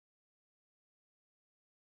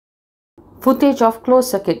Footage of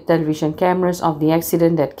closed-circuit television cameras of the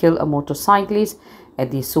accident that killed a motorcyclist at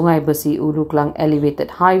the Sungai Besi-Ulu Kelang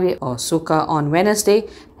Elevated Highway or SUKE on Wednesday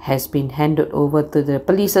has been handed over to the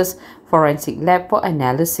police's forensic lab for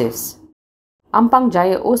analysis. Ampang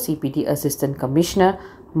Jaya OCPD Assistant Commissioner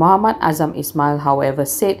Mohd Azam Ismail, however,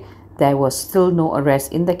 said there was still no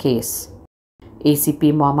arrest in the case. ACP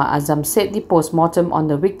Mohd Azam said the post-mortem on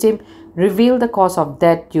the victim revealed the cause of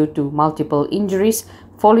death due to multiple injuries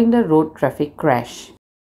following the road traffic crash.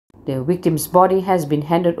 The victim's body has been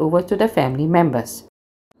handed over to the family members.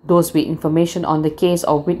 Those with information on the case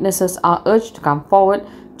or witnesses are urged to come forward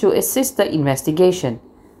to assist the investigation.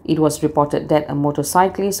 It was reported that a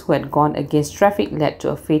motorcyclist who had gone against traffic led to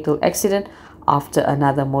a fatal accident after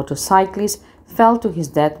another motorcyclist fell to his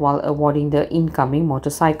death while avoiding the incoming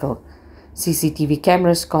motorcycle. CCTV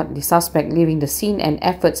cameras caught the suspect leaving the scene and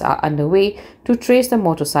efforts are underway to trace the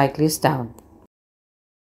motorcyclist down.